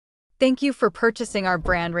Thank you for purchasing our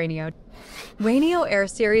brand RayNeo. RayNeo Air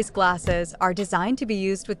series glasses are designed to be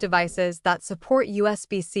used with devices that support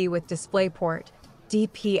USB-C with DisplayPort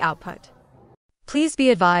 (DP) output. Please be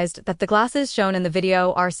advised that the glasses shown in the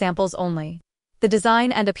video are samples only. The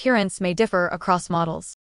design and appearance may differ across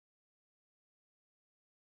models.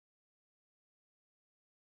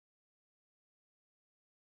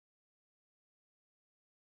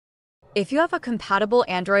 If you have a compatible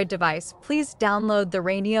Android device, please download the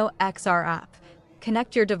RayNeo XR app.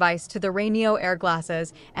 Connect your device to the RayNeo Air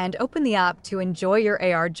glasses and open the app to enjoy your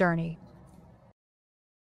AR journey.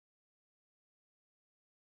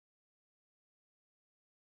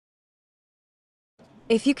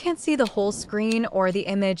 If you can't see the whole screen or the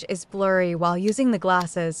image is blurry while using the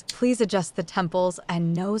glasses, please adjust the temples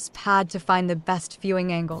and nose pad to find the best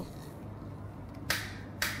viewing angle.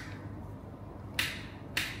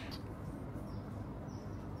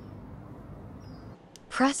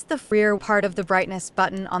 Press the rear part of the brightness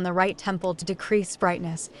button on the right temple to decrease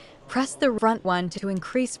brightness. Press the front one to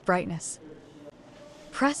increase brightness.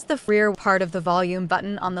 Press the rear part of the volume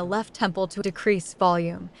button on the left temple to decrease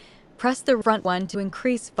volume. Press the front one to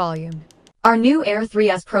increase volume. Our new Air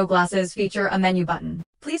 3S Pro glasses feature a menu button.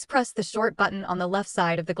 Please press the short button on the left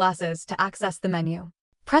side of the glasses to access the menu.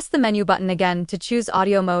 Press the menu button again to choose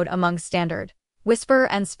audio mode among standard, whisper,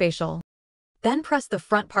 and spatial. Then press the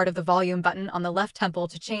front part of the volume button on the left temple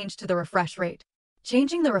to change to the refresh rate.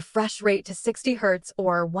 Changing the refresh rate to 60 Hz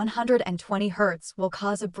or 120 Hz will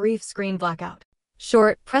cause a brief screen blackout.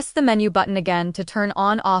 Short, press the menu button again to turn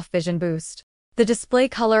on/off Vision Boost. The display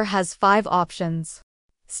color has 5 options: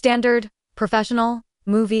 standard, professional,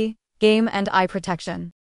 movie, game, and eye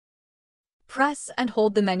protection. Press and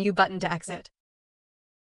hold the menu button to exit.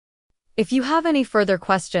 If you have any further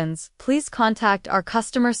questions, please contact our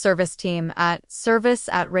customer service team at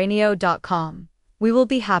service@rayneo.com. We will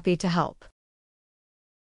be happy to help.